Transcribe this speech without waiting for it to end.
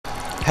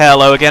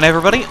Hello again,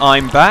 everybody.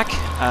 I'm back.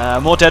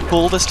 More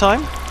Deadpool this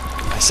time.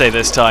 I say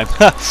this time.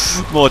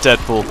 More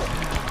Deadpool.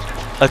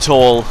 At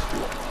all.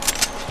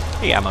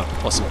 The ammo.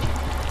 Awesome.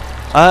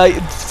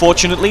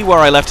 Fortunately, where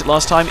I left it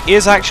last time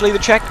is actually the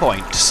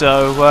checkpoint.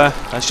 So,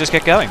 let's just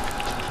get going.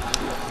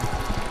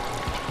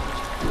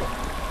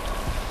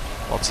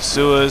 Lots of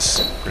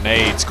sewers.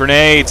 Grenades.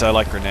 Grenades! I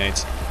like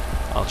grenades.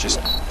 I'll just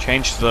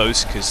change to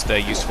those because they're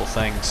useful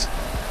things.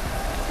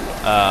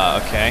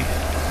 Okay.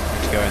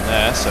 To go in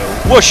there, so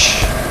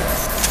whoosh!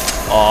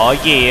 Aw,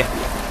 yeah.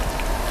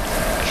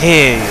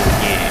 Hell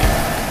yeah.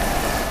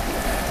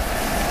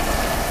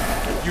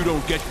 You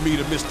don't get me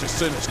to Mr.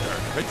 Sinister.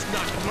 It's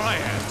not my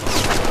hands.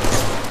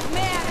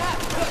 Man up,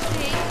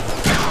 pussy!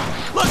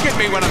 Look at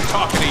me when I'm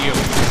talking to you.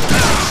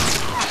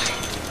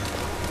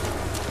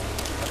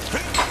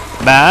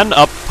 Man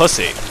up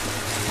pussy.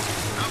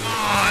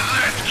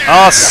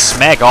 Oh,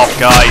 smack off,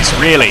 guys,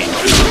 really.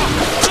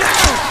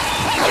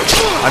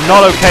 I'm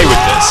not okay with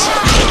this.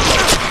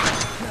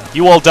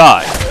 You all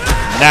die.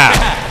 Now.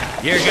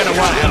 You're gonna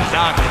want some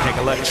dog to take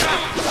a look.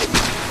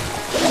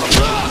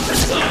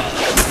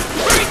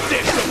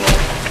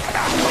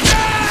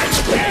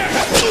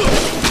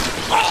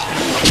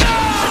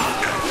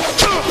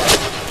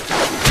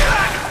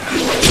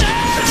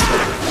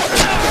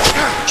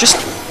 Just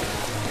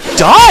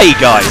die,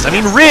 guys. I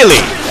mean, really.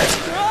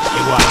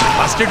 You want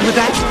mustard with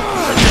that?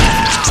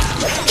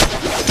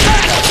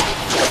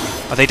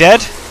 Are they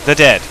dead? They're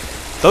dead.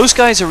 Those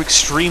guys are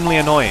extremely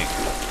annoying.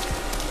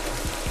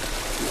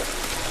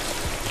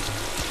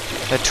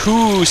 They're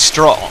too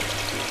strong.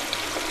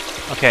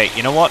 Okay,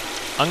 you know what?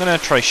 I'm gonna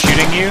try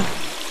shooting you.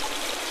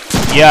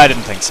 Yeah, I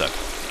didn't think so.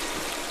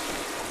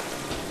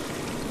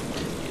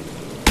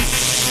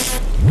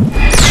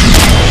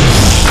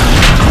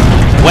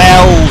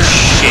 Well,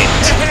 shit.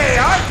 Hey,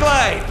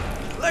 Arclight!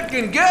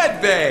 Looking good,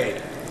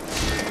 babe.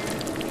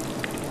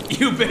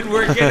 You been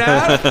working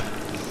out?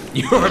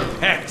 Your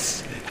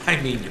pecs, I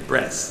mean your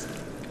breasts.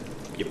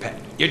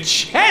 Your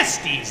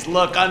chesties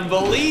look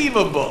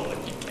unbelievable,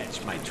 if you catch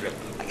my drift.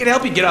 I can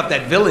help you get off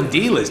that villain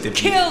D-list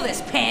if you... Kill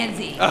this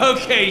pansy!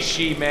 Okay,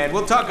 She-Man,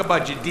 we'll talk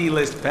about your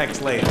D-list pecs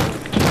later.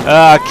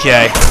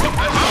 Okay.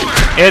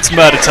 It's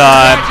murder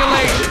time.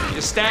 Congratulations,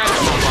 you stabbed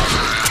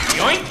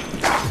someone. Yoink!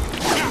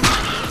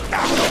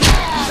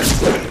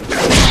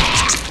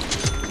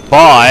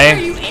 Bye.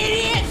 You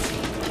idiots!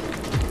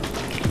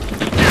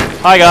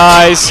 Hi,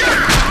 guys.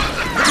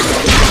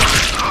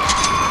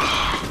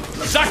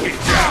 Suck it,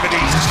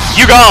 Japanese!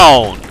 You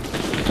gone.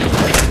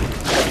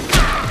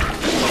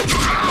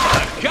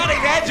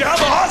 Cutting edge,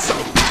 I'm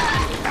awesome!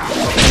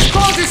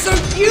 Claws are so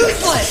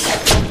useless!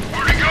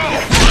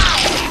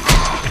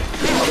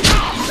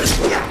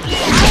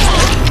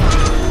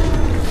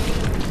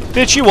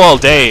 Bitch, you all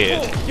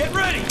dead. Get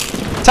ready!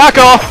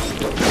 Taco.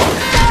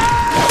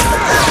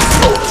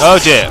 Oh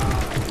dear.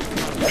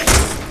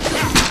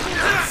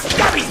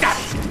 Stop it!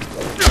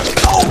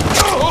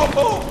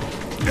 Oh!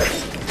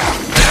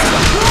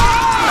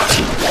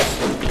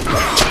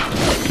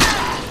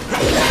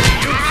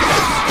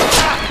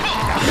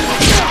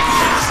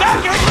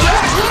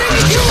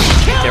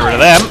 Get rid of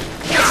them.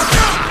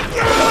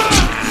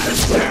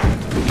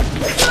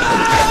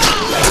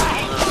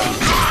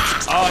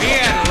 Oh, he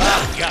had a lot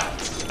of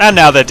guts. And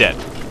now they're dead.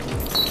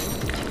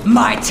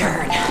 My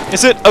turn.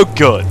 Is it? Oh,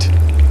 good.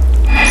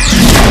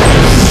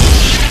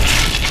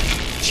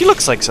 She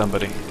looks like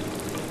somebody. Is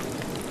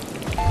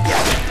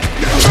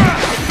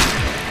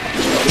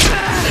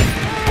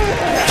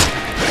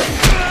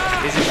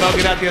it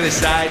poking out the other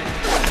side?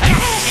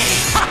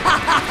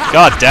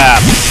 God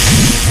damn.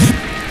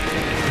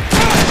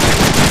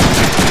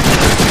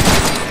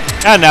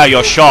 And now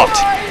you're shot.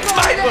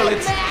 My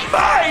bullets!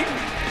 Mine!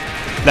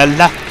 La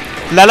la.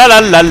 La la la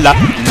la la.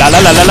 La la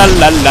la la la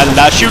la la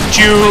la. Shoot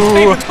you.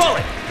 Favorite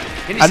bullet.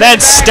 Can you And send then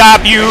it back?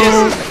 stab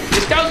you.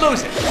 Just don't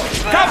lose it.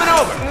 Coming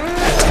over.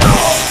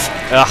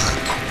 Ugh.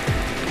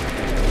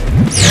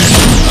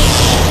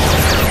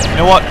 You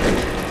know what?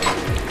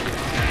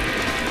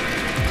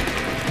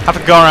 Have a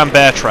go around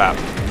bear trap.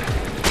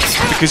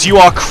 Because you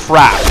are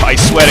crap, I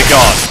swear to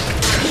God.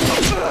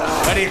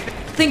 What do you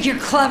Think you're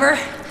clever?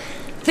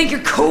 Think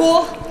you're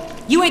cool?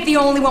 You ain't the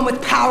only one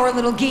with power,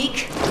 little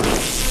geek.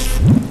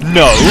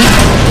 No,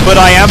 but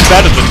I am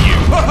better than you.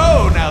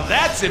 Whoa, now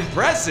that's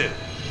impressive.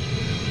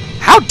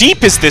 How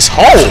deep is this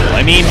hole?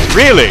 I mean,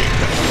 really?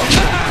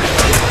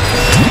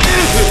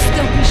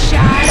 Don't be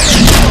shy.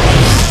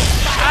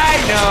 I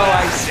know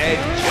I said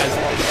just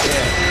a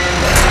bit.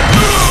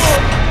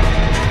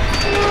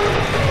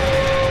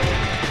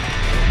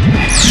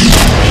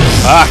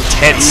 Ah,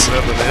 tits.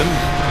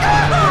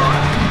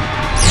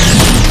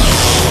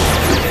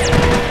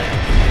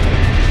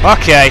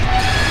 Okay.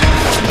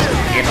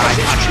 If I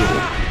touch you,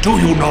 do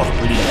you not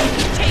bleed?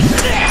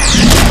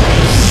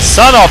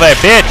 Son of a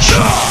bitch!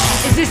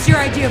 Is this your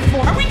idea of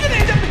form? Are we gonna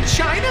end up in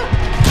China?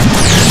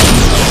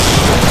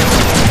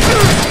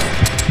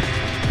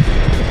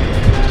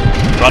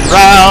 Run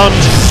round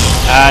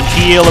and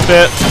heal a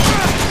bit.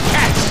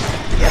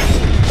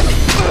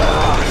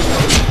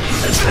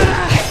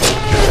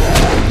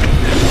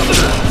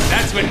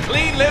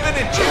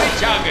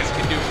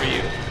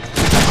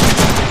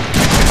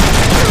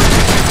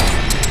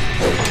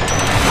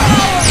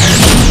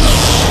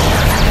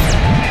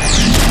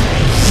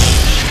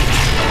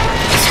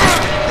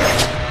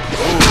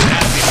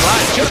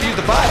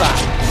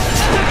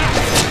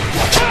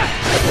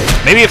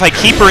 Maybe if I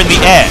keep her in the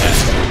air,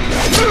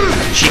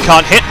 she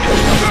can't hit me.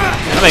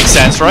 That makes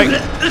sense, right?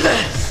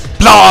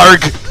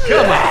 Blarg!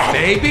 Come on,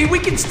 baby. We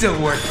can still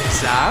work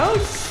this out.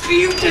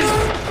 You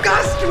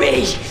disgust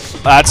me!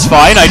 That's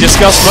fine, I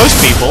disgust most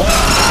people.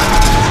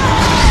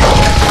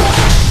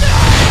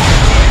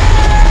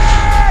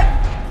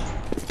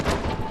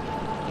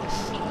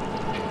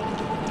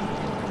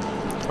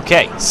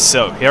 Okay,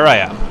 so here I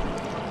am.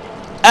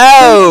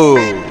 Oh!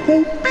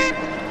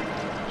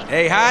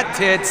 Hey, hot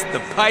tits, the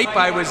pipe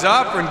I was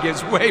offering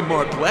gives way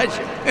more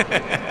pleasure.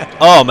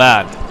 Oh,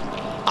 man.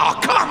 Oh,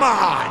 come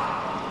on!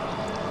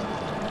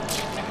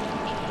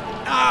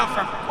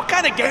 What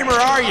kind of gamer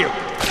are you?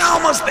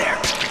 Almost there.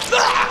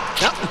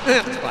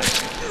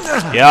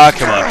 Yeah,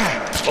 come on.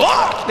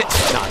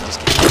 No, I'm just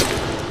kidding.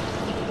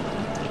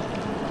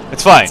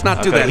 It's fine. Let's not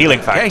I've do got that a healing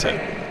again,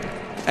 factor.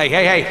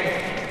 okay?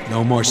 Hey.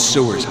 No more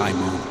sewers, High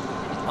Moon.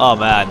 Oh,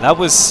 man, that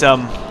was,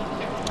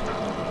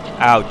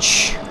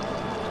 ouch.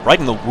 Right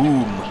in the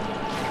womb.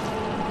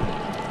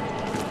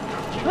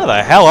 Where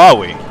the hell are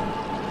we?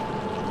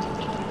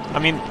 I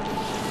mean,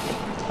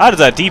 out of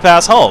that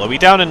deep-ass hole. Are we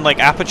down in, like,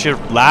 Aperture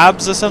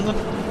Labs or something?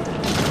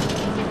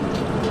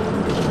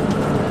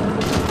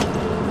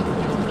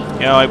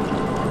 You know, I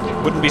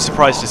wouldn't be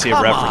surprised to see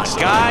a reference.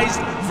 Come on, guys!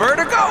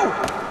 Vertigo?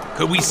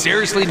 Could we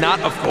seriously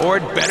not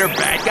afford better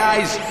bad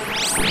guys?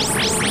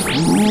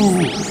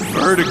 Ooh,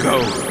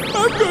 Vertigo.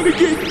 I'm gonna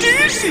get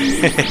dizzy!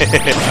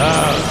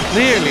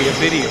 Clearly a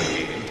video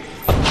game.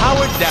 A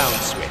powered down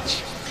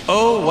switch.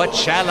 Oh, what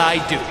shall I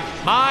do?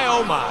 My,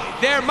 oh my,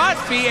 there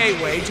must be a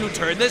way to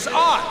turn this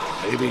on.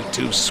 Maybe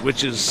 2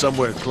 switches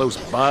somewhere close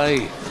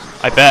by.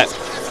 I bet.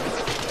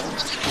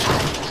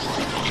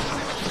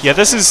 Yeah,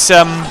 this is,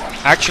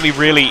 actually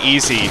really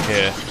easy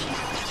here.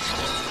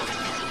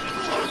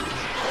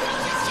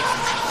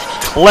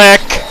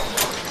 Click!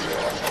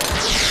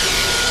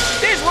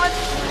 There's one!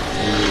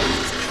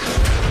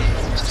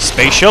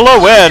 Spatial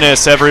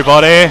awareness,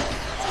 everybody!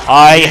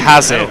 I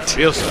has it.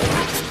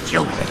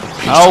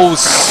 Oh,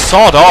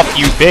 sod off,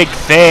 you big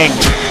thing!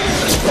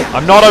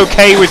 I'm not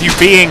okay with you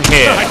being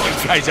here.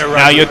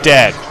 Now you're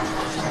dead.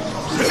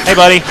 Hey,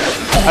 buddy.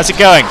 How's it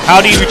going?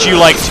 How would you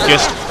like to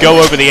just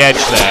go over the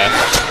edge there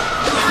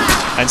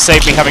and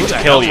save me having to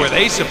kill you? Were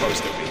they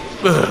supposed to be?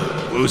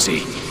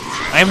 Woozy.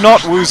 I am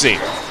not woozy.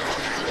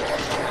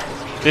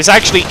 This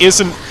actually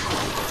isn't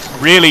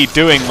really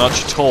doing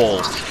much at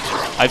all.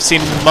 I've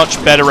seen much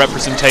better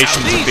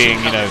representations of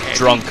being, you know,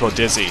 drunk or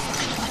dizzy.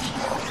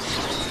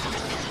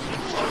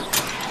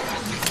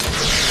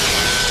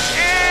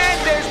 And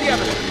there's the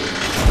other one.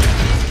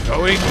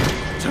 Going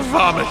to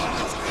vomit.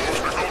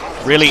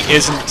 Really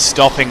isn't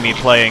stopping me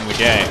playing the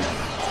game,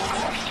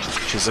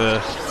 which is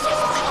a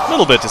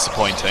little bit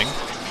disappointing.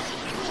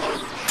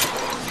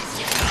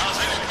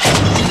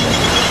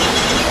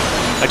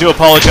 I do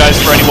apologize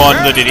for anyone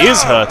that it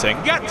is hurting.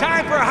 Got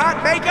time for a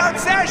hot makeout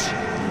sesh?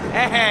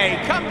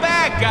 Hey, come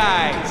back,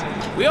 guys.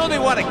 We only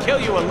want to kill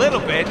you a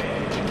little bit.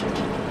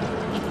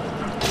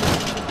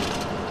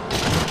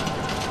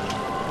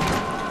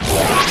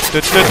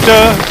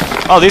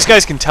 Oh, these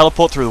guys can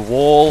teleport through the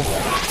wall.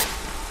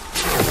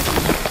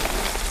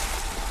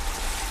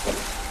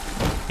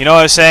 You know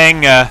what I was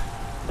saying?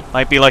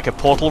 Might be like a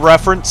Portal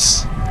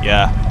reference?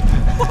 Yeah.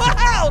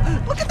 Wow!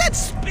 Look at that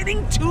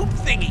spinning tube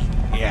thingy.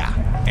 Yeah.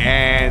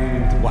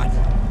 And what?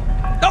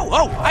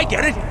 Oh, I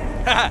get it.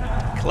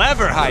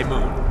 Clever, High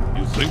Moon.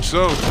 You think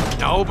so?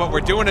 No, but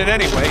we're doing it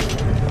anyway.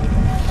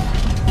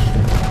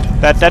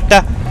 Da da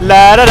da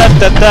la da da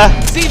da da.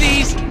 See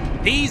these?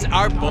 These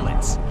are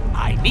bullets.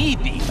 I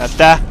need these. Da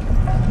da.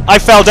 I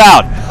fell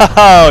down.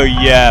 Oh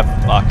yeah,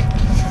 fuck.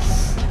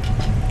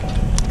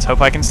 Let's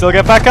hope I can still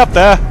get back up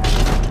there.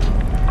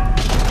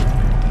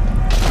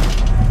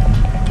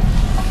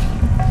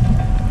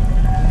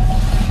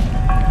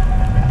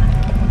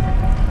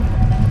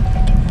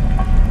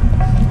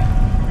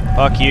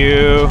 Fuck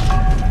you.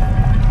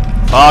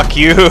 Fuck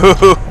you.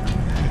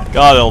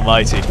 God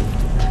almighty.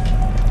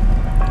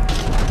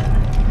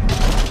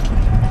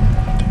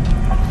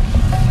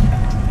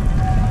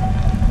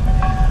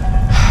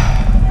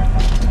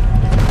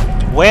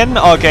 When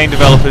are game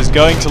developers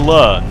going to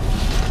learn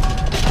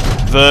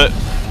that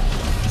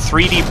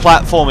 3D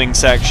platforming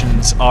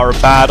sections are a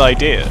bad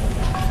idea?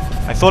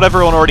 I thought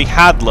everyone already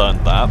had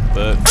learned that,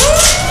 but...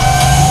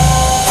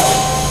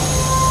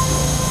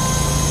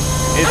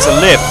 It's a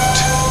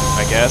lift,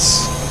 I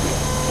guess.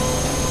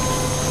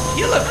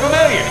 You look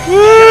familiar. Can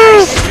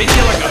I spin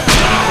you like a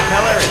funny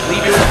propeller and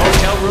leave you in a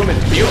hotel room in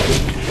Buick?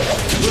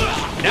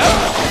 No?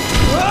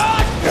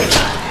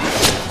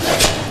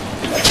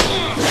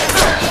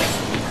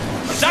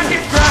 Suck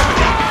it,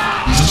 gravity!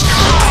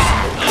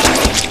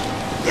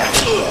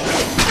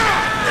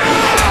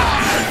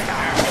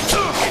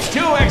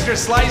 2 extra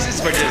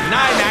slices for just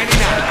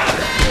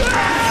 $9.99.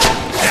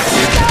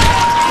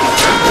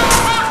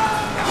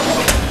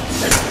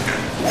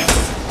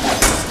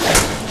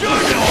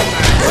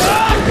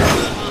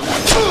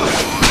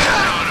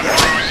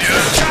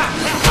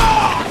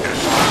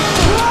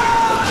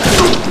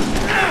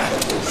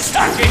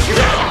 Suck it,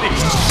 gravity!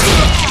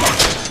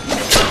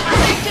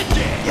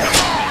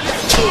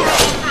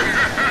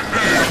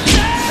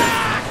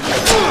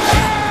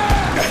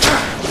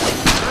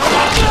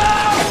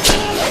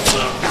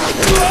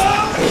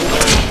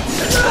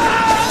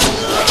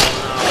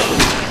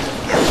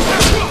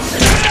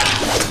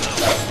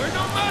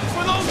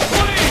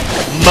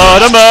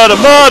 Murder, murder,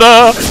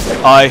 murder!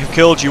 I have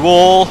killed you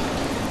all.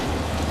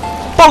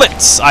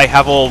 Bullets! I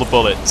have all the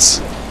bullets.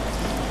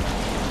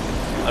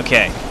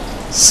 Okay,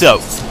 so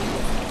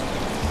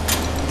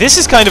this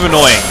is kind of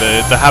annoying,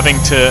 the having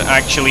to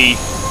actually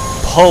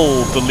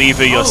pull the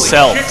lever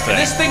yourself Holy shit, thing. can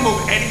this thing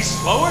move any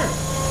slower?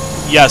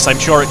 Yes, I'm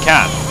sure it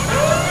can.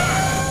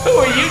 Who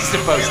are you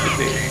supposed to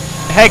be?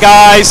 Hey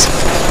guys!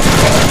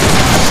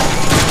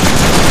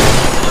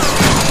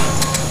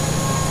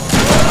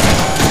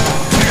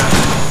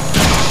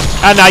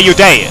 And now you're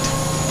dead.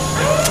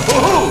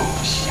 Ooh,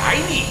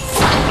 shiny.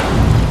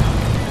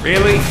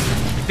 Really?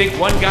 You think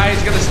one guy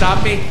is gonna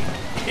stop me?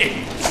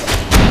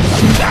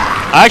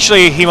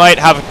 Actually, he might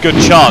have a good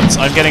chance.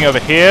 I'm getting over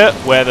here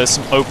where there's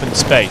some open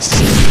space.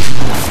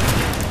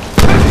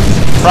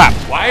 Crap.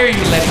 Why are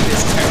you letting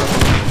this terrible?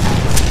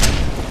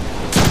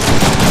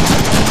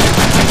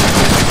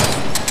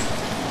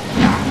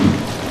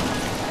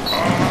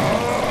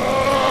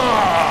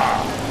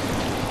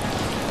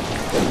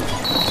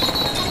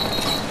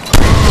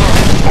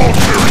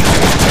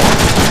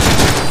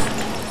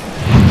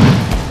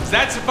 Is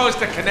that supposed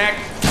to connect?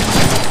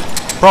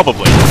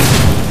 Probably.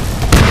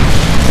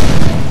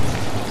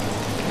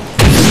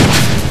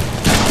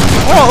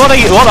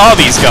 What are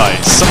these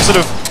guys? Some sort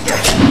of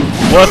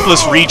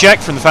worthless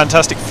reject from the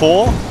Fantastic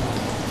Four?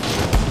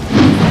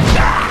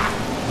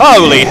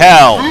 Holy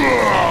hell!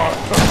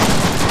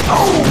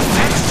 Oh,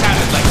 that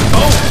sounded like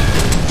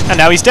boom. And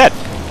now he's dead.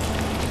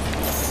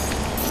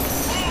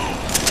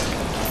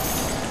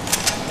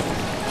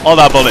 All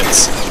our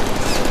bullets.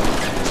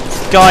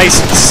 Guys,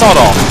 sod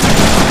off.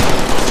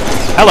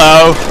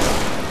 Hello.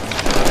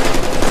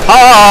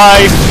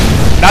 Hi!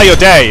 Now you're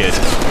dead.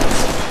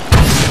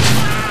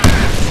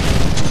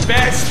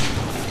 Best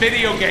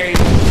video game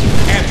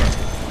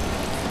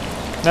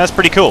ever. That's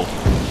pretty cool.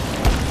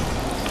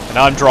 And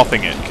now I'm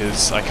dropping it,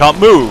 because I can't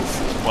move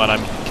when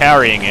I'm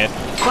carrying it.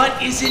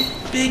 But is it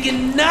big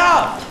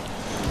enough?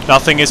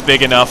 Nothing is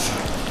big enough.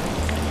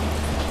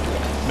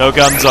 No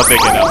guns are big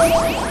enough.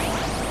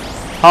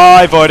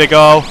 Hi,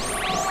 Vertigo.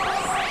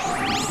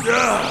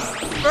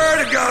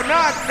 Vertigo,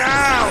 not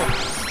now!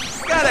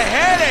 Got a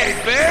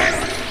headache,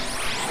 man!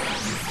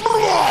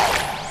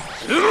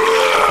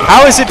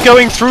 How is it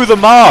going through the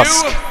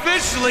mask? You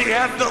officially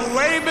have the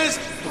lamest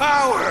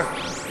power!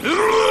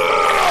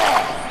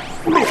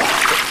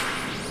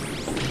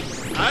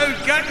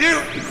 I've got you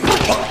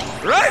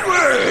right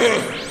where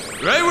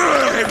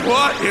I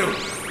want you!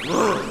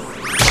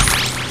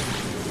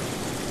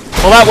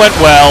 Well, that went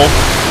well.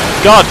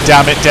 God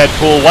damn it,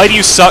 Deadpool. Why do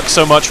you suck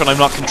so much when I'm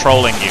not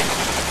controlling you?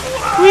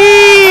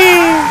 Whee!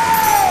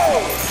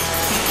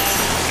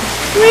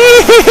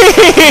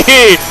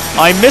 Whee!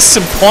 I missed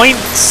some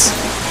points.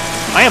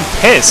 I am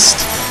pissed.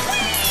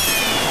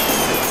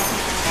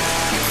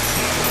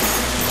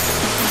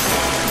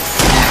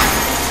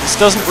 This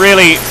doesn't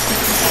really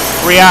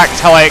react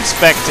how I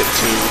expect it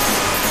to.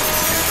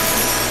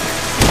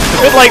 It's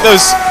a bit like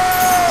those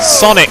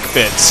Sonic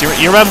bits. You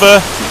remember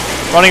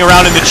running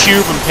around in the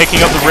tube and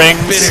picking up the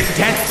rings? Bitter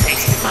death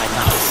taste in my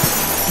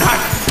mouth. Not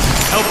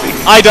helping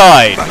I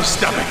died. My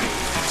stomach.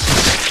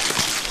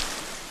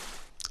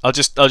 I'll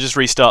just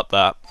restart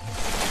that.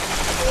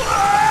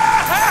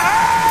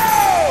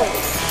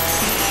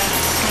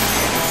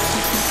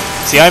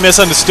 See, I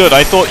misunderstood.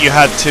 I thought you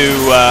had to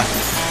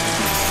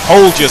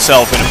hold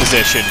yourself in a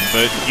position,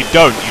 but you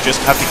don't. You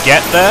just have to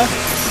get there.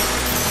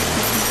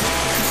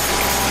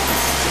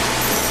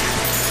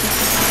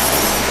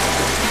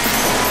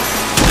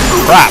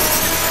 Crap.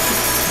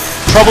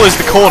 Trouble is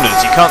the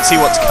corners. You can't see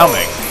what's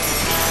coming.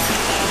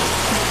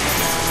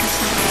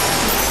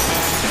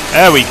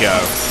 There we go.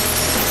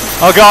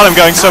 Oh god, I'm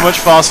going so much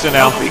faster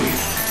now.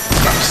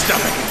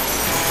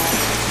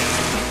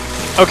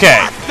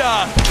 Okay.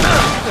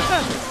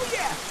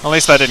 At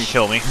least that didn't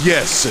kill me.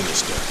 Yes,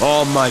 Sinister.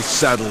 All my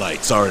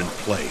satellites are in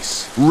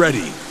place,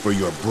 ready for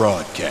your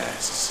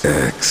broadcasts.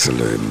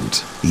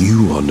 Excellent.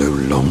 You are no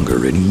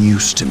longer any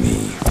use to me,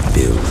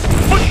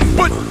 filthy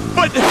human.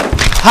 But...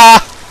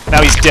 Ha!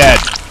 Now he's dead.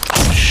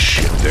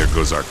 Shit, there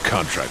goes our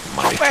contract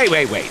money.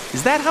 Wait.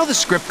 Is that how the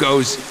script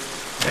goes?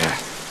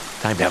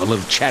 Time to have a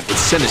little chat with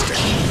Sinister.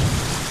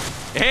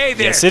 Hey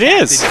there, Yes, it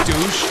is. Captain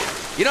Douche.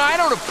 You know, I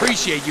don't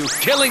appreciate you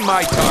killing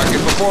my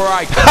target before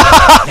I...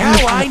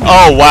 Now I need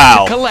Oh,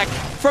 wow. to collect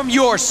from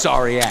your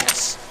sorry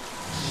ass.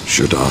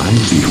 Should I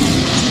be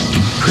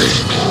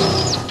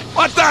pricked?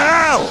 What the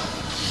hell?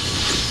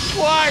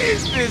 Why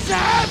is this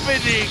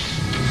happening?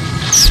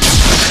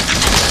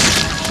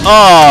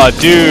 Oh,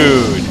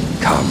 dude.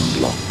 Come,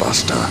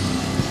 Blockbuster.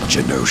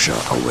 Genosha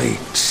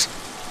awaits.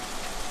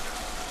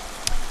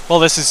 Well,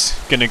 this is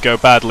gonna go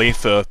badly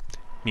for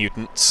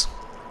mutants.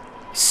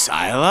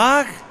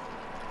 Psylocke?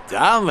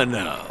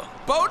 Domino.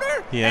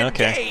 Boner? Yeah,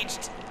 okay.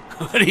 Engaged.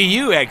 What are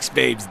you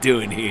ex-babes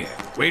doing here?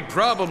 We'd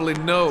probably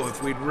know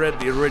if we'd read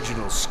the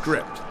original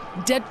script.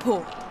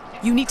 Deadpool,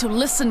 you need to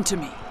listen to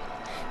me.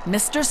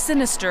 Mr.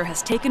 Sinister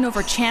has taken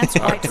over Chance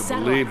White's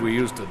satellite. we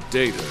used to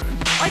date her.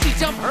 Why'd you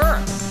dump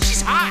her?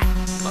 She's hot.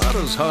 Not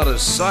as hot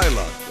as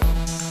Psylocke,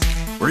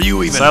 though. Were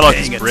you even Psylocke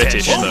paying is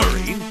British, attention? though.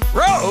 Wolverine?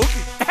 Rogue?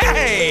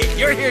 Hey,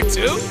 you're here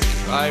too?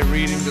 Try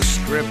reading the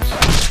script.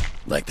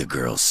 Like the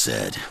girl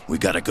said, we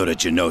gotta go to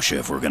Genosha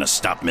if we're gonna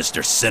stop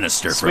Mr.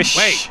 Sinister Swish.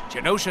 from... Wait,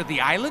 Genosha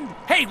the island?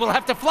 Hey, we'll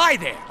have to fly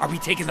there. Are we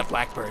taking the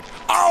Blackbird?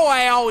 Oh,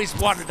 I always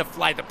wanted to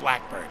fly the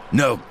Blackbird.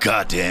 No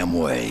goddamn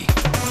way.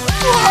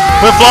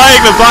 We're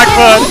flying the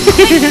Blackbird!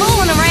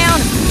 Fooling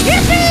around.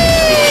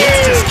 Yippee!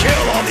 Kids just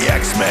kill all the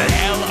X-Men.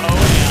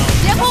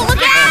 Deadpool, look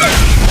out!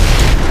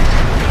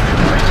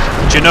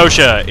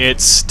 Genosha,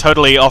 it's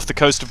totally off the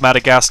coast of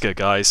Madagascar,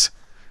 guys.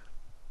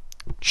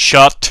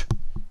 Shut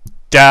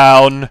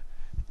down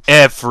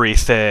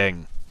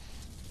everything.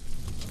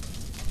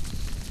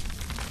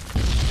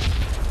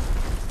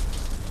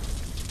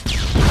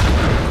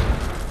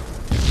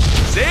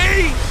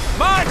 See?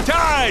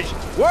 Montage!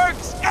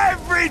 Works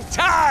every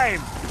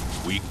time!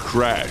 We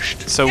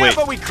crashed. So Yeah, wait,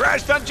 but we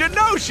crashed on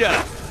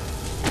Genosha!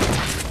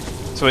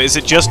 so is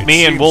it just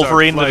me and Seems our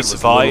Wolverine that flight have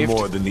was a little survived?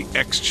 more than the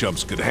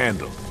X-chumps could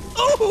handle.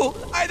 Ooh,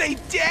 are they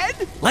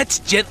dead? Let's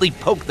gently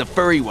poke the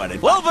furry one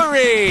at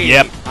Wolverine!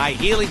 Yep. My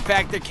healing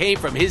factor came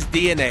from his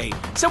DNA.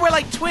 So we're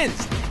like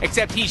twins,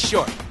 except he's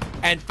short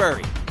and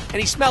furry,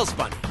 and he smells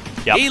funny.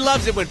 Yep. He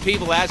loves it when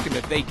people ask him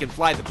if they can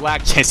fly the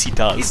Blackbird. Yes, he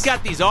does. He's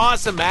got these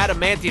awesome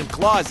adamantium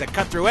claws that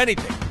cut through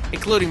anything,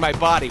 including my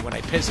body when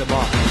I piss him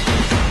off.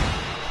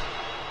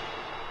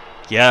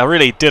 Yeah, I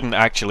really didn't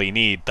actually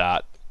need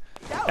that.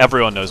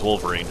 Everyone knows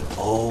Wolverine.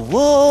 Oh,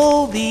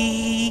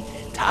 Wolvie,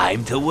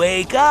 time to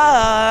wake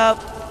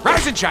up.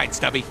 Rise and shine,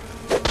 Stubby.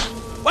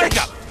 Wake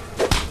up.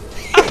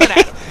 Up and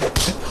at 'em.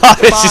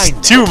 This is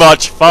Fine. too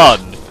much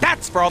fun.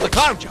 That's for all the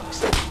clown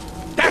jokes.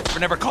 That's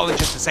for never calling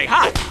just to say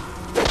hi.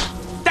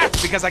 That's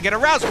because I get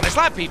aroused when I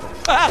slap people.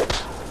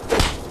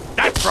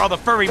 That's for all the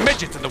furry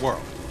midgets in the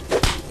world.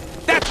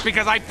 That's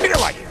because I feel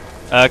like it.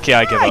 Okay,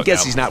 I give up. I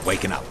guess now. he's not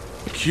waking up.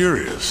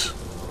 Curious.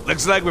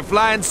 Looks like we're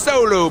flying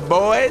solo,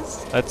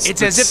 boys. That's-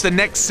 It's as that's- if the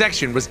next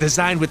section was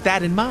designed with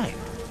that in mind.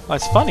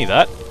 That's funny,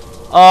 that.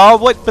 Oh,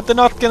 what? But they're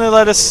not gonna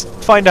let us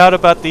find out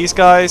about these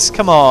guys?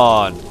 Come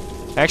on.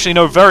 I actually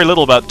know very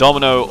little about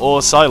Domino or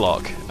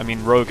Psylocke. I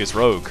mean, Rogue is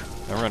Rogue.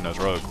 Everyone knows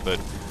Rogue, but...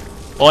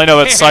 all I know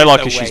about There's Psylocke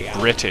the is she's way out.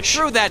 British.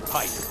 Through that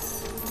pipe.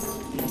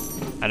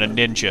 And a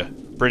ninja.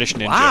 British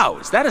ninja. Wow,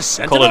 is that a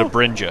sentinel? Call it a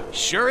Brinja.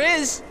 Sure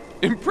is.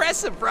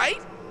 Impressive, right?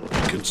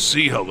 You can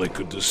see how they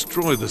could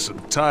destroy this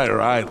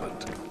entire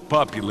island,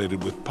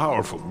 populated with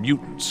powerful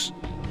mutants.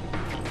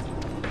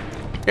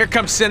 Here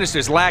comes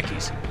Sinister's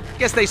lackeys.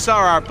 Guess they saw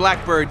our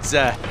Blackbird's,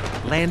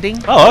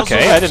 landing. Oh,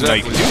 okay. I didn't know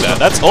you could do that.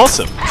 That's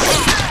awesome.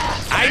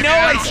 I know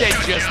I said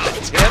just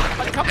a tip,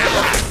 but come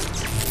on.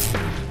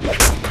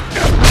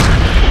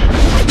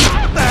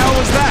 What the hell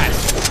was that?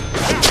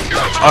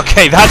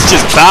 Okay, that's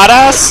just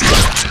badass.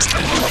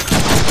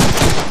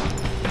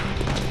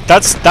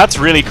 That's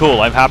really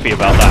cool. I'm happy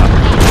about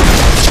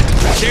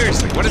that.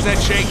 Seriously, what is that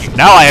shaking?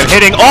 Now I am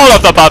hitting all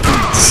of the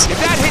buttons. If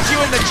that hit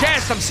you in the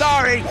chest, I'm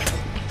sorry.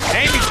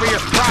 Aiming for your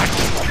crotch.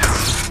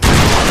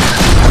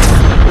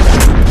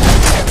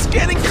 It's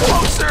getting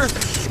closer.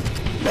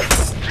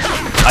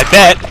 I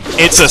bet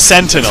it's a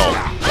sentinel.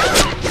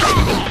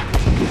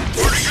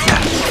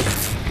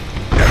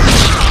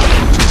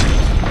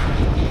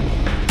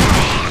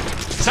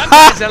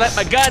 Sometimes I let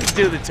my guns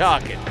do the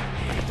talking.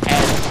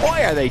 And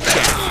boy, are they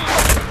chatty.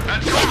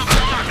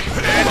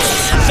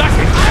 Suck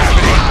it,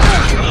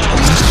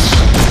 gravity.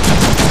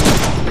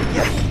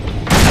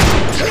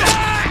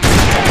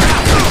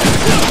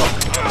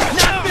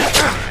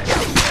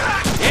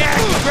 Yeah,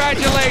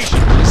 congratulations.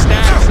 You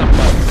snagged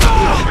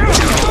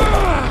somebody.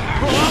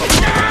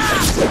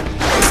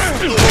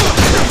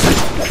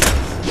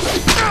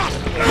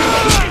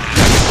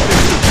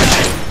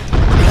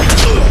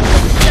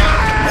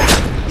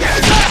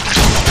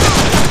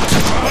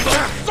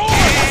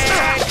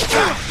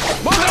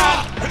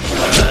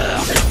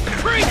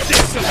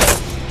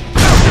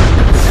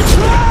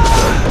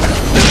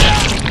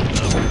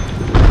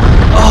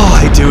 Oh,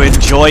 I do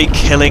enjoy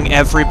killing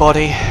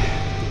everybody.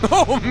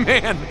 Oh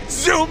man,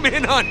 zoom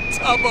in on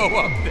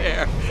Tubbo up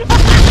there.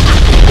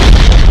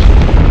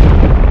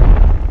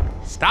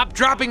 Stop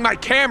dropping my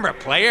camera,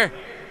 player.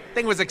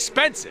 Thing was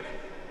expensive.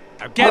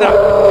 Now get up.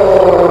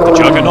 The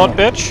Juggernaut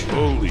bitch?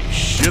 Holy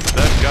shit,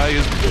 that guy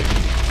is big.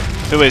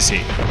 Who is he?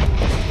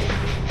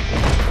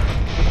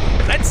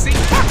 Let's see.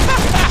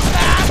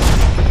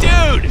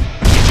 Dude,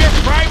 is your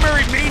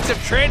primary means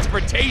of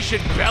transportation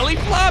belly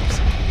flops?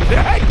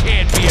 That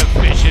can't be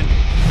efficient.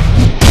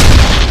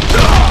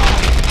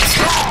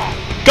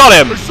 Got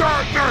him!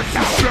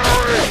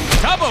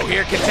 Tubbo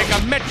here can take a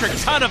metric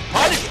ton of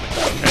punishment.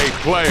 Hey,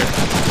 player.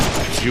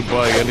 Did you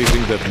buy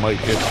anything that might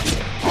hit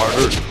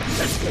harder?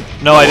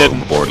 No, I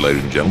didn't. Aboard,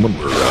 ladies and gentlemen.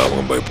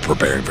 We're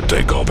preparing for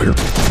takeoff here.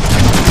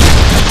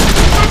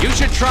 You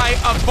should try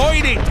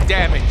avoiding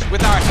damage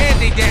with our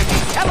handy-dandy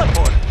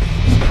teleporter.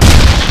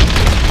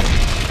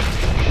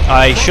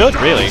 I should,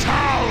 really.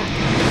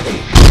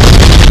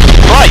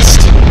 Christ!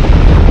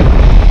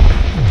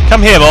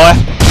 Come here, boy.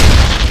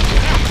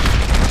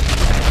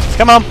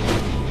 Come on.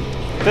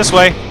 This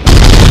way.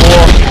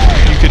 Or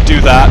you could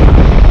do that.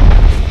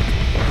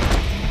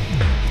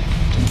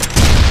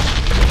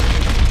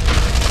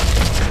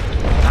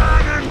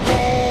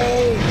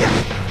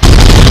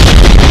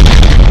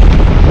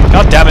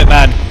 damn it,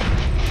 man.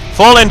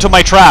 Fall into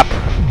my trap.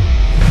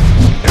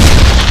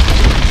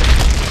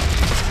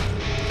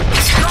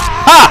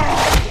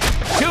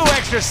 Ha! 2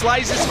 extra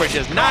slices for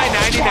just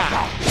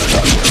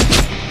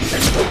 $9.99.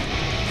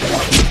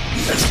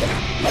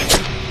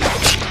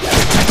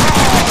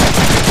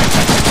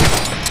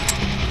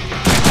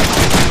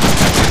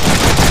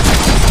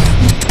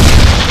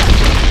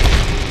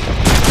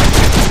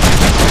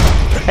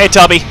 Hey,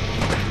 Tubby.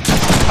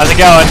 How's it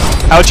going?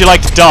 How would you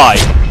like to die?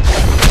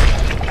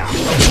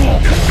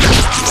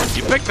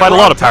 You picked Quite a the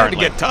lot, wrong time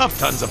apparently. to get tough.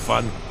 Tons of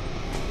fun.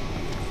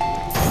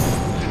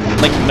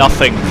 Like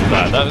nothing for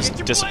that. That was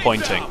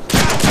disappointing.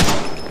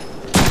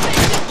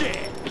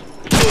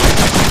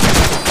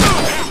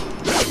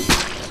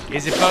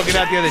 Is it poking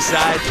out the other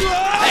side?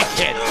 I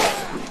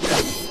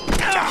can't.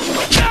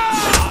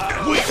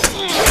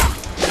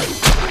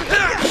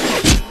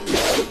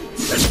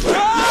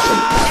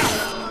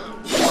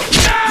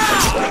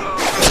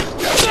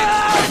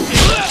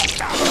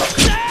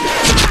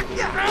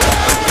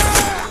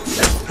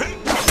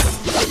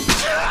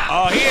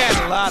 Oh, he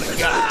had a lot of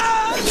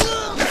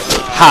guts.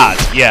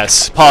 Had,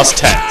 yes. Past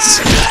tense.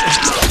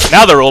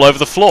 Now they're all over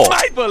the floor.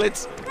 My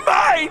bullets!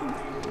 Mine!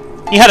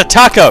 He had a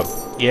taco!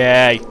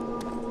 Yay.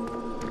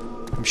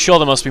 I'm sure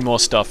there must be more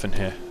stuff in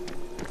here.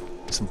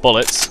 Some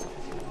bullets.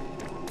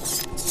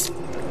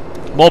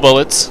 More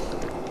bullets.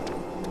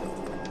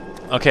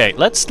 Okay,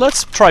 let's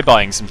try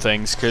buying some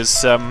things,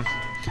 because, yeah,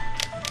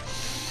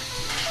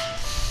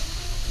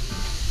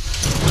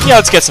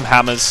 let's get some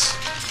hammers.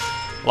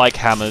 Like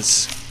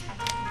hammers.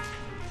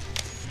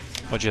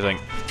 What do you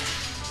think?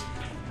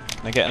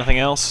 Can I get anything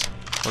else?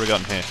 What have we got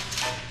in here?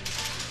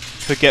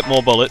 Could get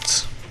more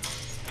bullets.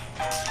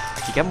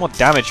 I could get more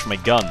damage from my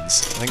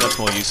guns. I think that's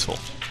more useful.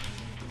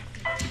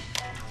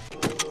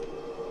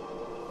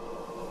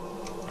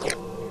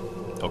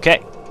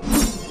 Okay.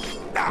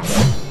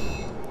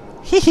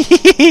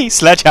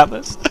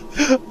 Sledgehammers.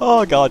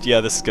 Oh god, yeah,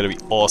 this is gonna be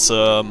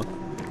awesome.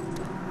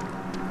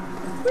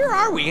 Where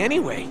are we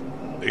anyway?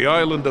 The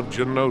island of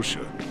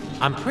Genosha.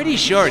 I'm pretty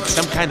sure it's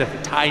some kind of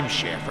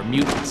timeshare for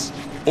mutants.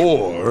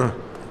 Or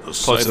the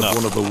site enough.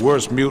 of one of the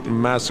worst mutant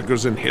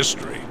massacres in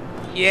history.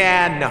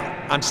 Yeah, no.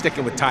 I'm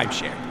sticking with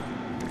timeshare.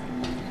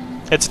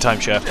 It's a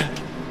timeshare.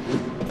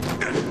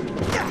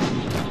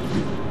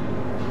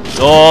 It's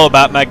all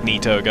about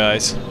Magneto,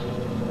 guys.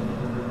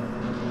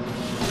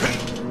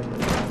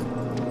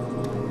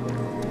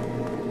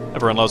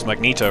 Everyone loves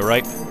Magneto,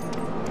 right?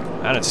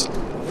 And it's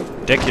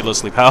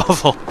ridiculously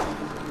powerful.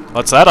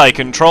 What's that? I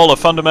control a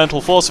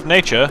fundamental force of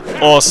nature?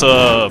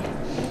 Awesome!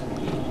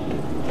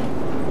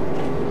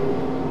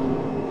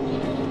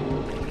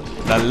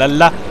 La la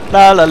la,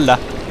 la la la,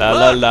 la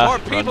la la, More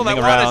people that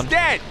running want us around.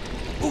 dead.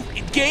 Ooh,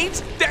 it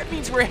gains? That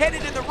means we're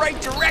headed in the right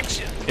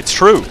direction. It's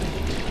true.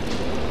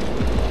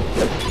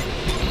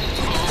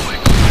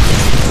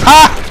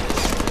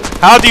 Ha!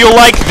 How do you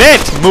like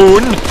that,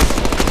 Moon?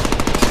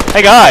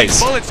 Hey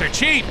guys! Bullets are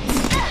cheap,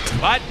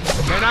 but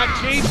they're not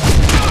cheap.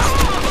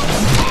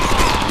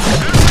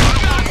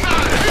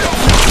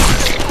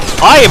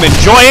 I am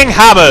enjoying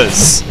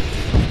hammers!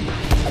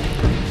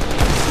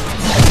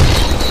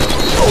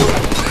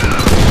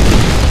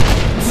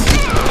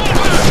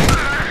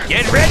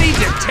 Get ready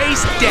to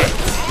taste death.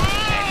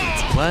 And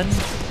it's one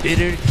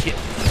bitter kill.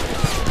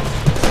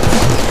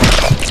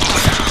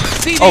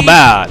 See Oh these?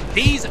 man,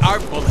 These are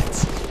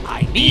bullets.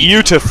 I need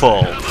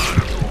beautiful!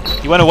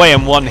 He went away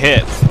in one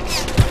hit.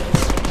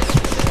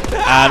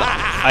 And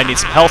I need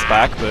some health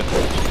back, but...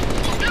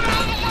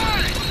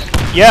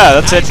 Yeah,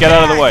 that's it, get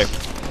out of the way.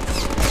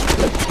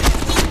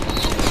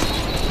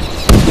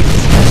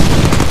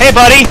 Hey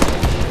buddy!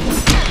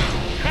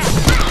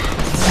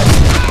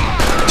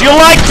 Do you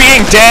like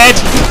being dead?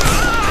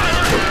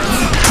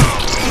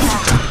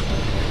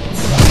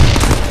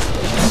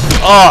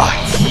 Oh,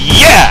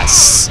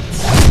 yes!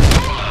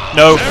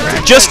 No,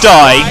 just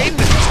die.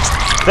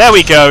 There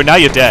we go, now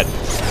you're dead.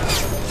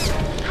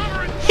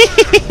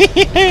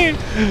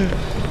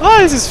 Oh,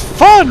 this is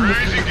fun!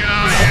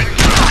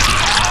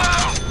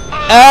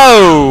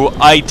 Oh,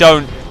 I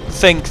don't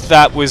think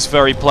that was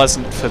very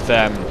pleasant for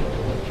them.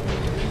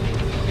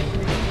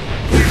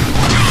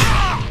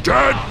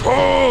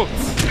 Deadpool!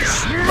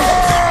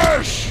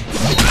 Smash!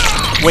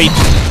 Wait.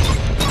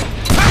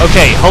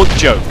 Okay, hold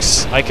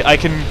jokes. I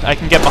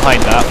can get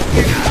behind that.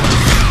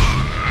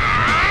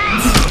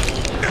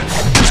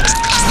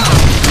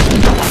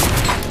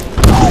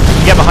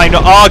 Get behind.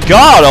 Oh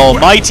God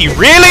Almighty!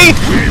 Really?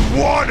 We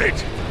want it!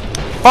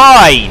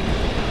 Fine.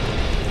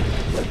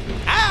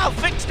 I'll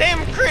fix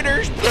them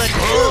critters, but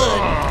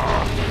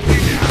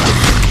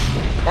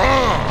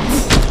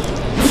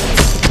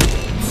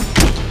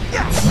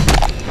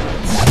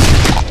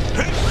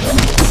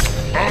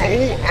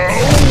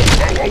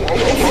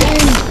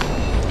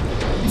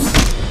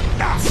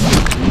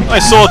My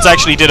swords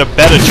actually did a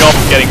better job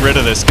of getting rid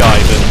of this guy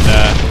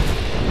than.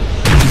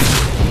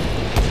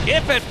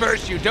 if at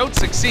first you don't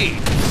succeed,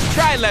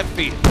 try left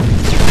field.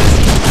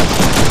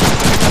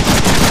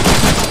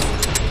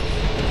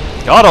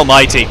 God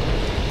Almighty!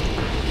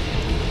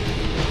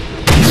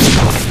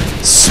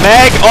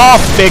 Meg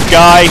off, big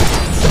guy!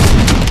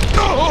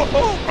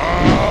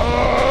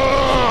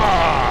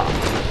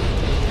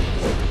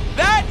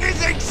 That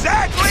is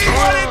exactly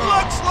what it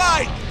looks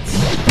like!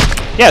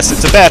 Yes,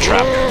 it's a bear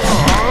trap.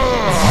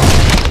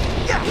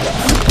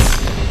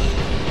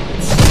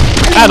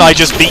 And I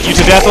just beat you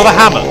to death with a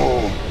hammer.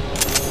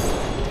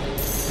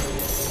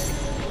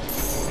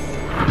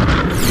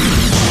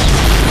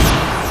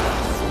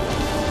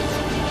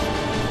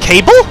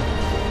 Cable?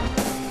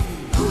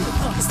 Who the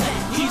fuck is that?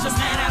 He's a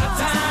man out of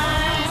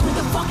time. Who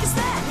the fuck is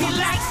that? He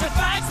likes to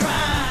fight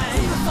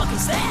crime. Who the fuck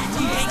is that?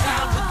 He ain't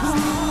out the pool.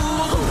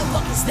 Who the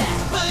fuck is that?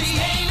 But he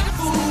ain't a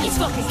fool. He's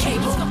fucking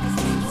Cable.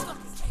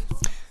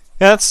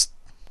 Yeah,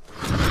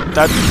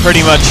 that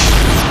pretty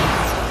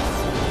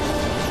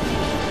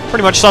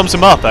much sums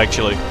him up,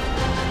 actually.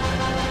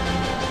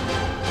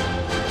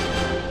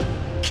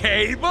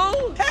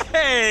 Cable?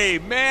 Hey,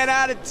 man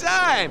out of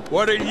time!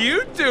 What are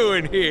you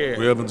doing here?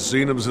 We haven't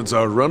seen him since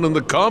our run in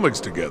the comics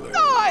together.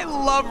 Oh, I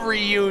love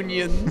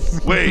reunions.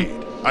 Wade,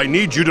 I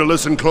need you to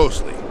listen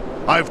closely.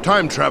 I've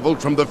time traveled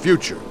from the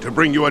future to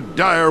bring you a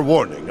dire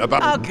warning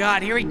about... Oh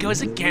god, here he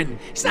goes again.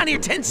 He's not here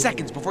 10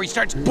 seconds before he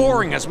starts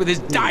boring us with his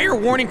dire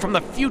warning from the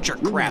future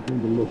crap.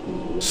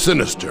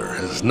 Sinister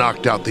has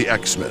knocked out the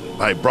X-Men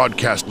by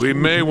broadcast... We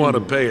may want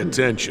to pay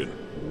attention.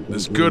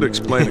 This could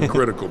explain a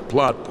critical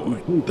plot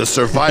point. The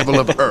survival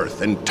of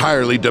Earth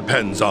entirely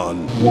depends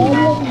on...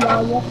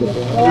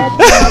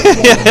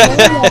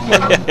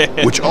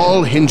 which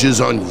all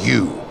hinges on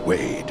you,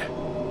 Wade.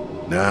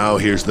 Now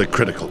here's the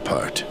critical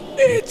part.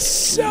 It's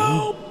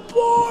so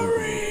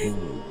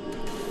boring.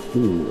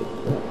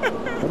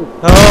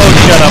 Oh,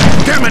 shut up.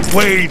 Damn it,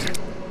 Wade!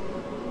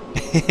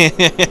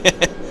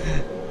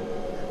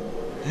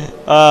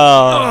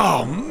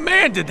 Oh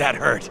man, did that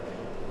hurt.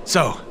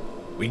 So,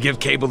 we give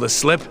Cable the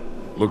slip?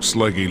 Looks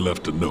like he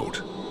left a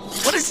note.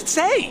 What does it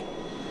say?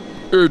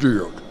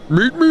 Idiot.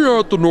 Meet me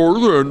at the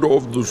north end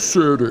of the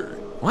city.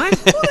 What?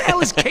 Who the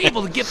hell is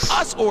Cable to give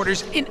us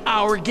orders in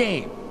our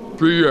game?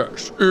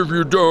 P.S. If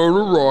you don't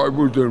arrive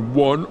within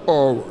 1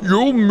 hour,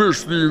 you'll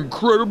miss the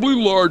incredibly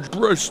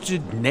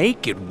large-breasted...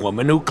 Naked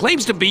woman who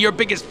claims to be your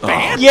biggest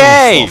fan?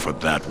 Yay! Don't fall for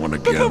that one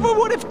But again.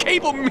 what if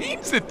Cable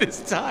means it this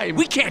time?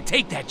 We can't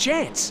take that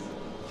chance.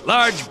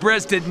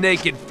 Large-breasted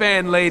naked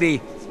fan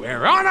lady,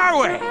 we're on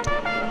our way.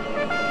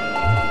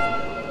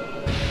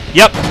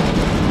 Yep.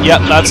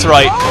 Yep, that's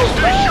right.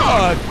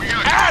 Oh,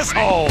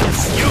 assholes!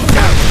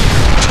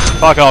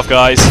 Fuck off,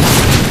 guys.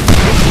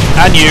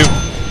 And you.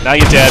 Now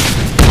you're dead.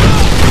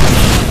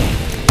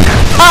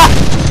 Ha!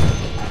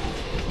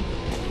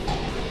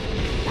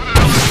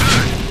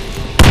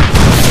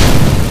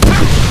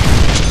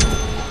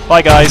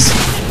 Bye, guys.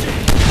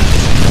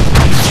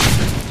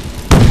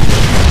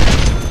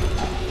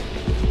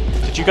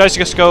 Did you guys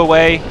just go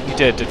away? You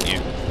did, didn't you?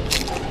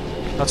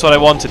 That's what I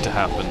wanted to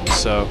happen,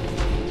 so...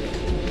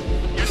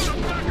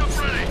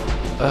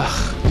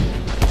 Ugh.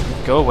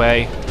 Go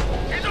away.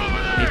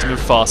 Need to move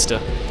faster.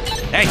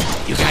 Hey,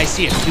 you guys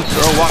see a cute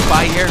girl walk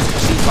by here?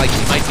 Seems like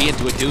she might be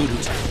into a dude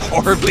who's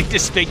horribly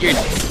disfigured.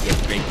 Get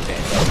great fit.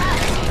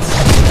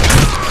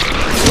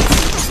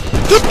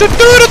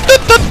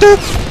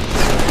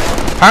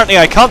 Apparently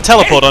I can't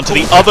teleport onto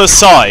the other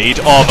side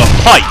of a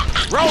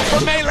pipe. Roll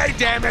for melee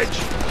damage!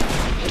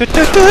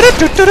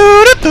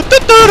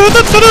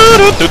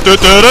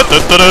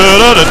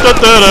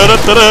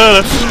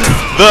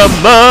 The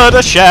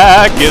Murder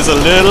Shack is a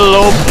little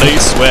old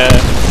place where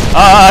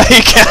I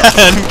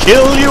can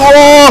kill you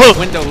all!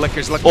 Window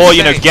lickers look Or, the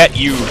you know, same. get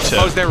you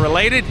Suppose to... they're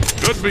related?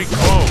 Could be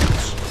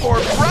clones.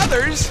 Or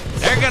brothers?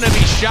 They're gonna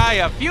be shy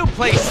a few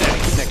place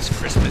settings next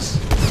Christmas.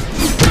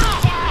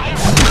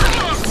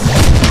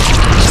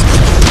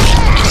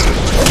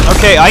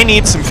 Okay, I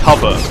need some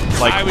cover.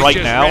 Like, I was right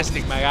just now.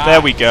 resting my eye.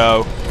 There we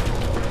go.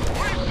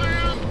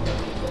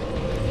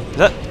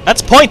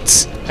 That's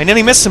points! I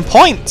nearly missed some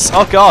points!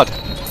 Oh god.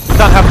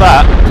 Can't have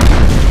that.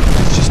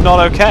 It's just not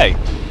okay.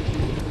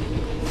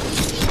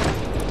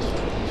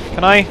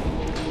 Can I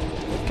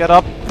get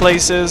up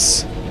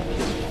places?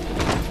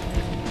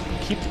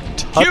 Keep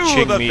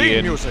touching the me theme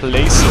in music.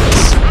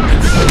 places.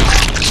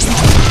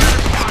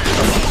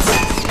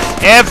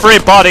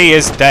 Everybody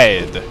is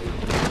dead.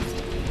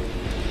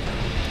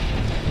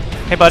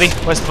 Hey buddy,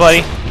 where's the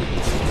buddy?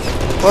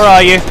 Where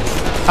are you?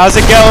 How's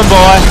it going,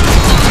 boy?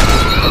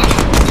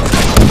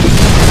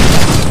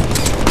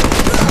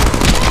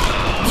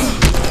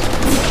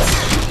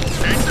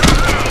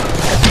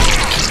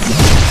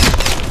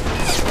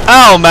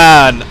 Oh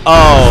man!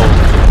 Oh.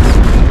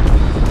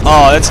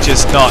 Oh, that's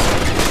just not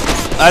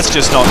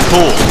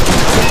cool.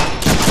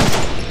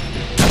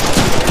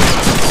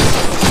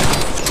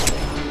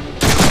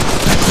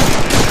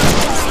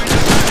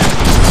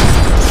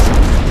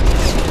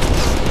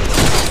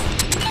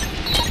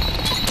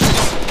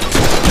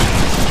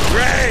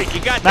 Great,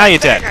 you got Now that you're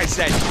thing dead. I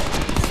said.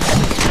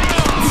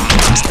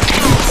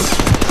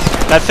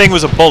 That thing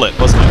was a bullet,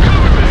 wasn't it?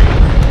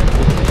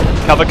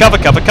 Cover, cover,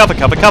 cover, cover,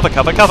 cover, cover,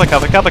 cover, cover,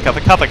 cover, cover, cover,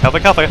 cover, cover,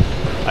 cover.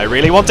 I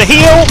really want to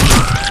heal!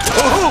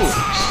 Ooh,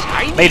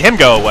 shiny. Made him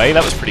go away,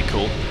 that was pretty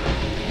cool.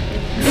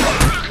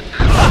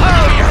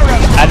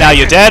 And now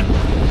you're dead.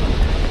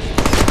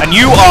 And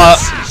you are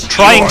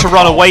trying to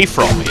run away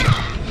from me.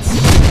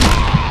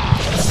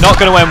 Not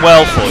going to end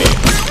well for you.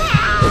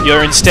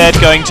 You're instead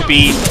going to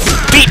be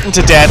beaten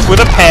to death with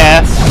a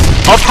pair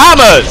of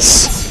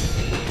hammers!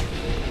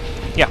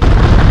 Yeah.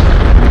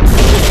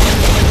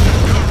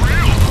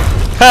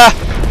 Ha!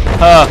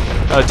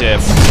 Oh dear.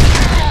 And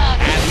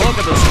look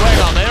at the swing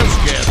on this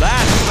kid.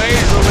 That's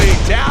Major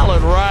League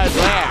talent right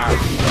there.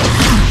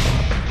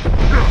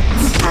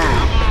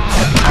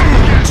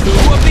 2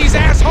 of these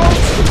assholes?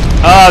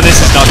 Oh,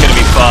 this is not going to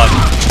be fun.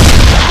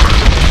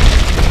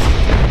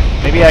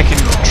 Maybe I can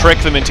trick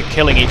them into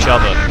killing each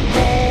other.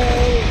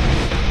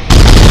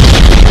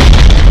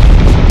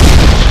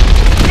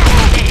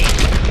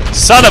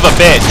 Son of a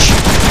bitch!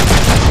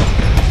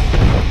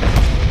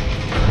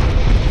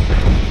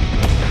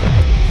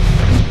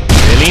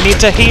 Really need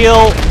to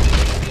heal.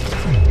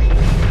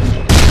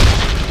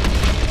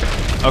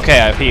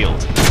 Okay, I've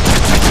healed.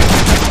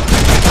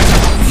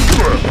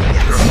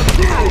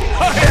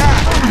 Oh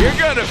yeah, you're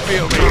gonna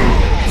feel me.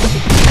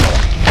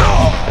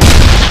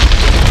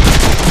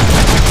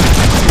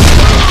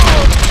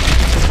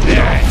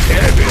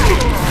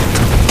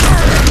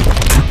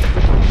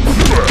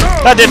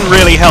 That didn't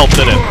really help,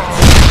 did it?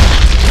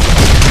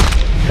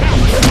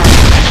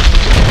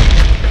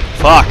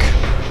 Fuck.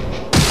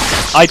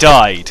 I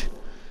died.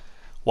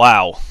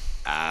 Wow.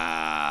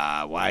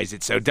 Why is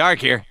it so dark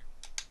here?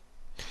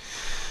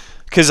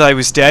 'Cause I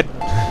was dead.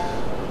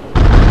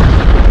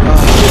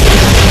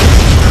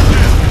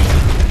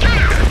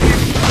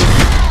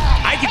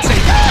 I can say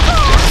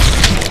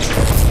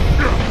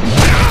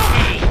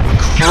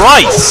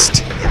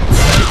Christ!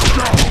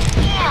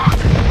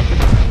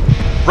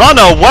 Run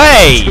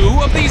away!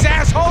 2 of these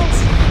assholes?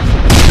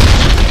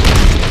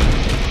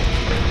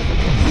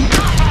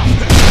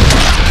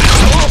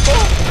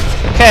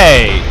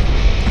 Okay.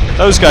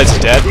 Those guys are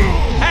dead.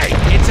 Hey,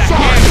 it's a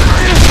hammer.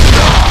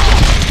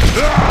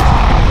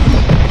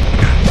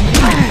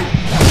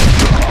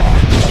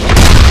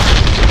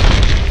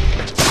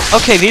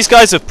 Okay, these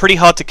guys are pretty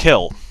hard to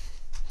kill.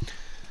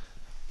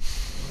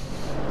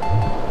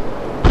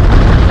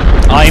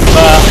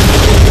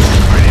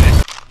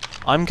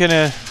 I'm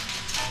gonna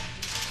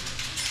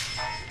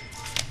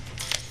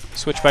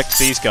switch back to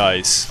these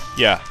guys.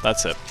 Yeah,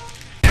 that's it.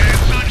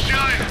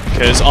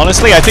 Because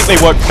honestly, I think they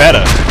work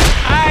better.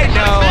 I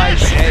know, I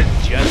said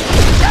just...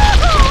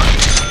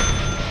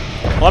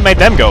 What made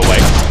them go away?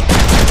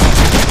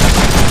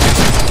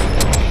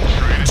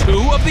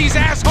 2 of these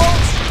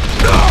assholes?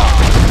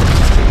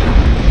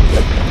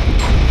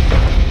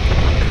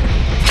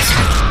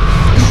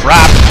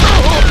 Crap!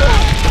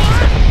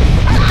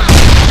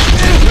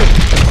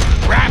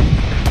 Crap!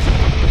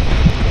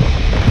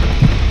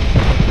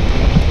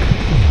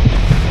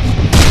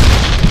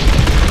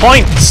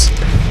 Points!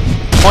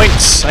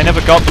 Points! I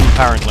never got them,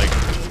 apparently.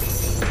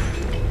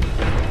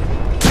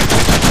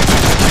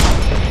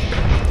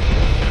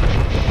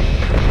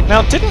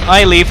 Now, didn't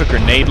I leave a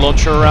grenade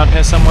launcher around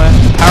here somewhere?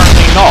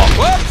 Apparently not.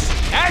 Whoops!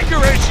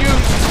 Anger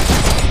issues!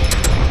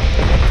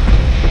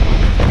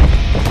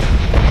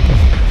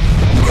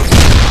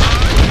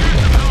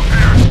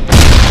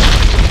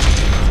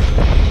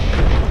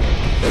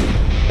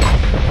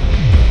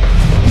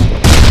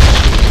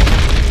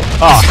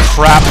 Oh,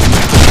 crap.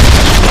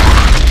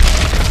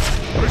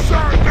 Is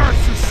that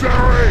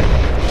necessary?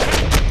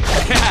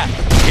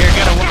 You're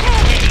gonna want...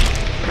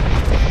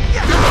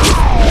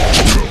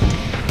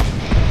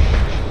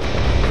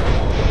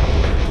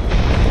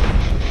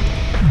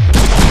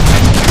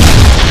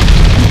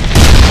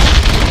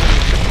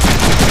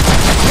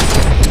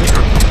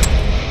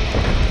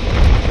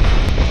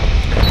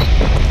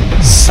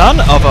 Son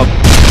of a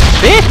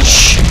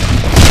bitch!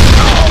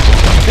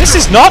 This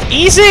is not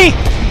easy!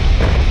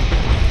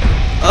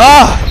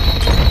 Ugh!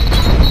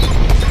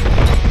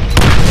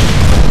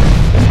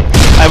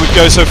 I would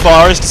go so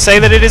far as to say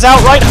that it is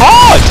outright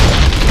hard!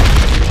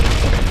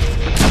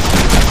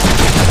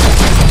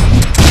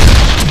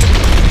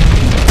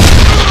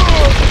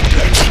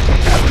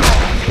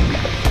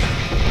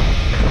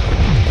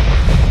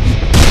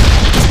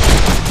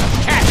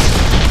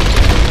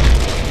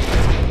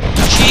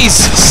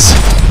 Jesus!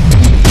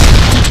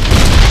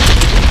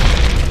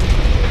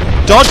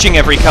 Dodging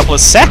every couple of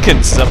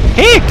seconds is a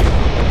pig!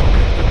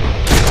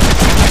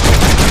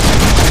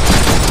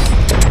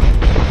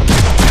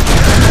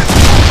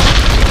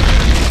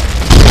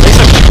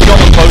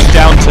 Both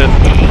down to...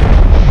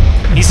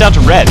 He's down to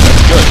red,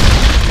 that's good.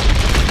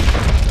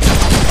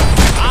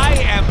 I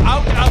am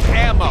out of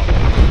ammo.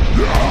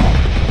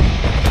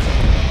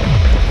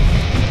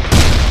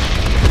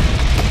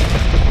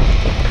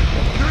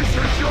 This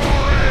is your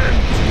end!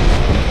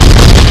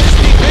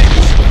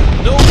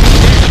 No.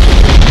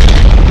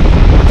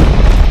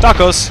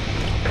 Tacos.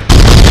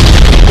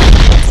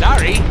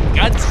 Sorry,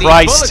 guns need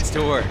Christ. bullets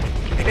to work.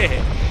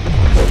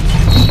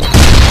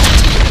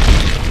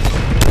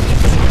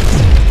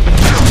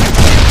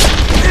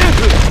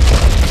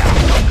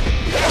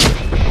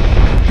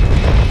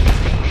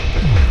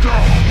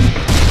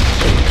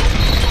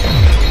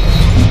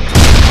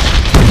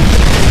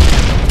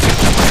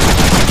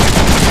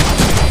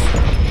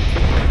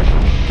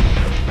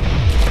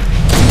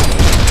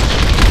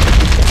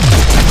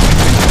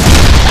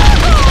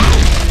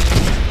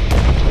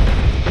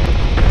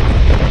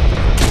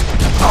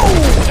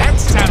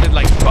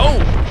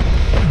 Boom! 2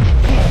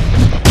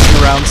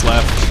 rounds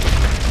left.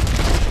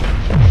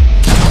 I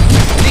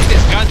think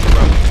this gun's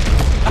broken.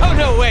 Oh,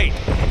 no, wait.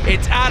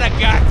 It's out of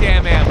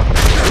goddamn ammo.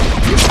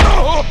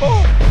 Oh!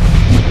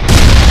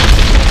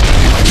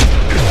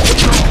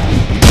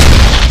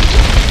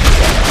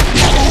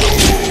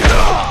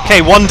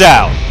 Okay, 1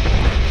 down.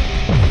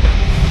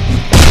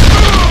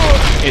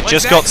 It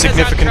just got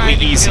significantly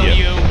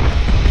easier.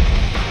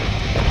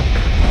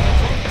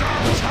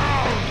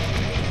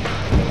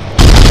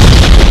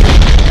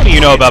 What do you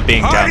know about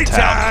being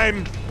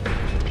downtown?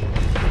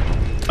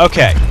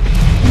 Okay.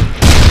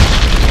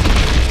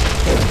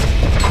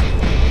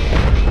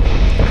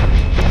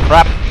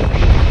 Crap.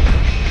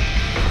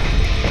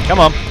 Come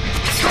on.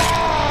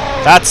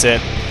 That's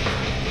it.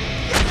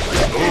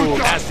 Ooh,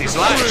 nasty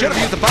slide. Should have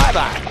used the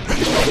bye-bye.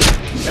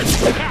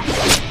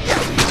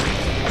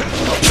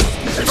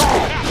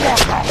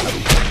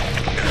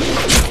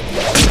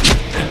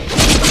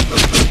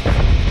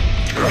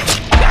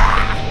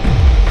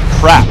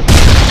 Crap.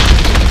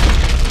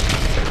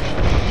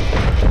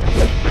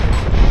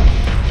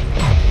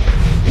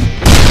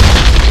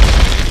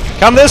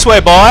 Come this way,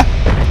 boy.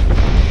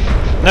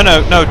 No,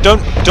 no, no,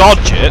 don't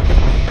dodge it.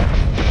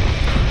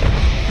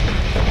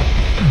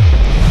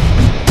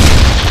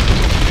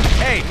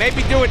 Hey,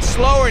 maybe do it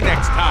slower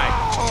next time.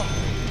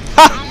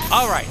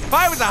 All right, if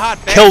I was a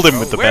hot bear, Killed him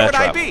with the where bear would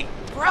I trap. be?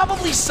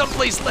 Probably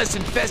someplace less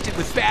infested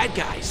with bad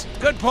guys.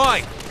 Good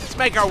point. Let's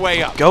make our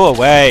way up. Go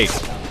away.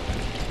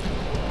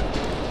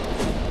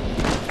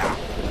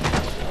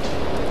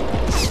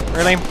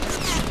 Really?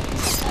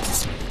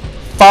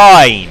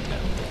 Fine.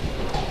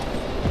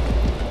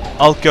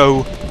 I'll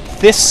go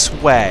this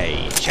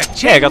way.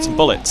 Yeah, I got some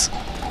bullets.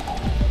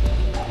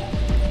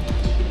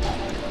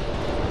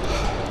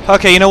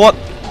 Okay, you know what?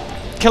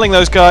 Killing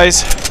those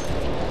guys,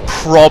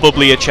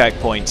 probably a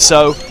checkpoint,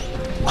 so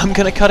I'm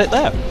gonna cut it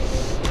there.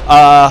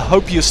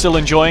 Hope you're still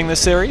enjoying this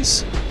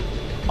series.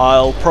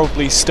 I'll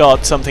probably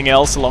start something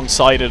else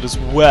alongside it as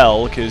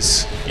well,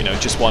 because, you know,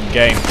 just one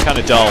game, kind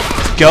of dull.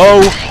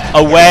 Go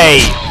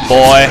away,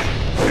 boy.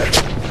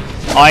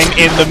 I'm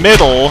in the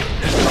middle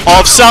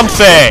of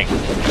something.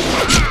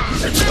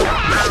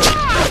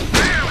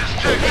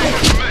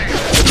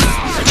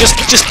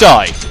 Just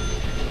die.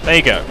 There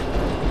you go.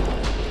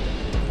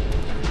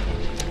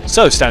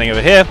 So, standing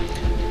over here.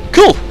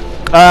 Cool.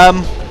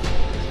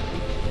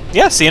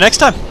 Yeah, see you next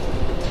time.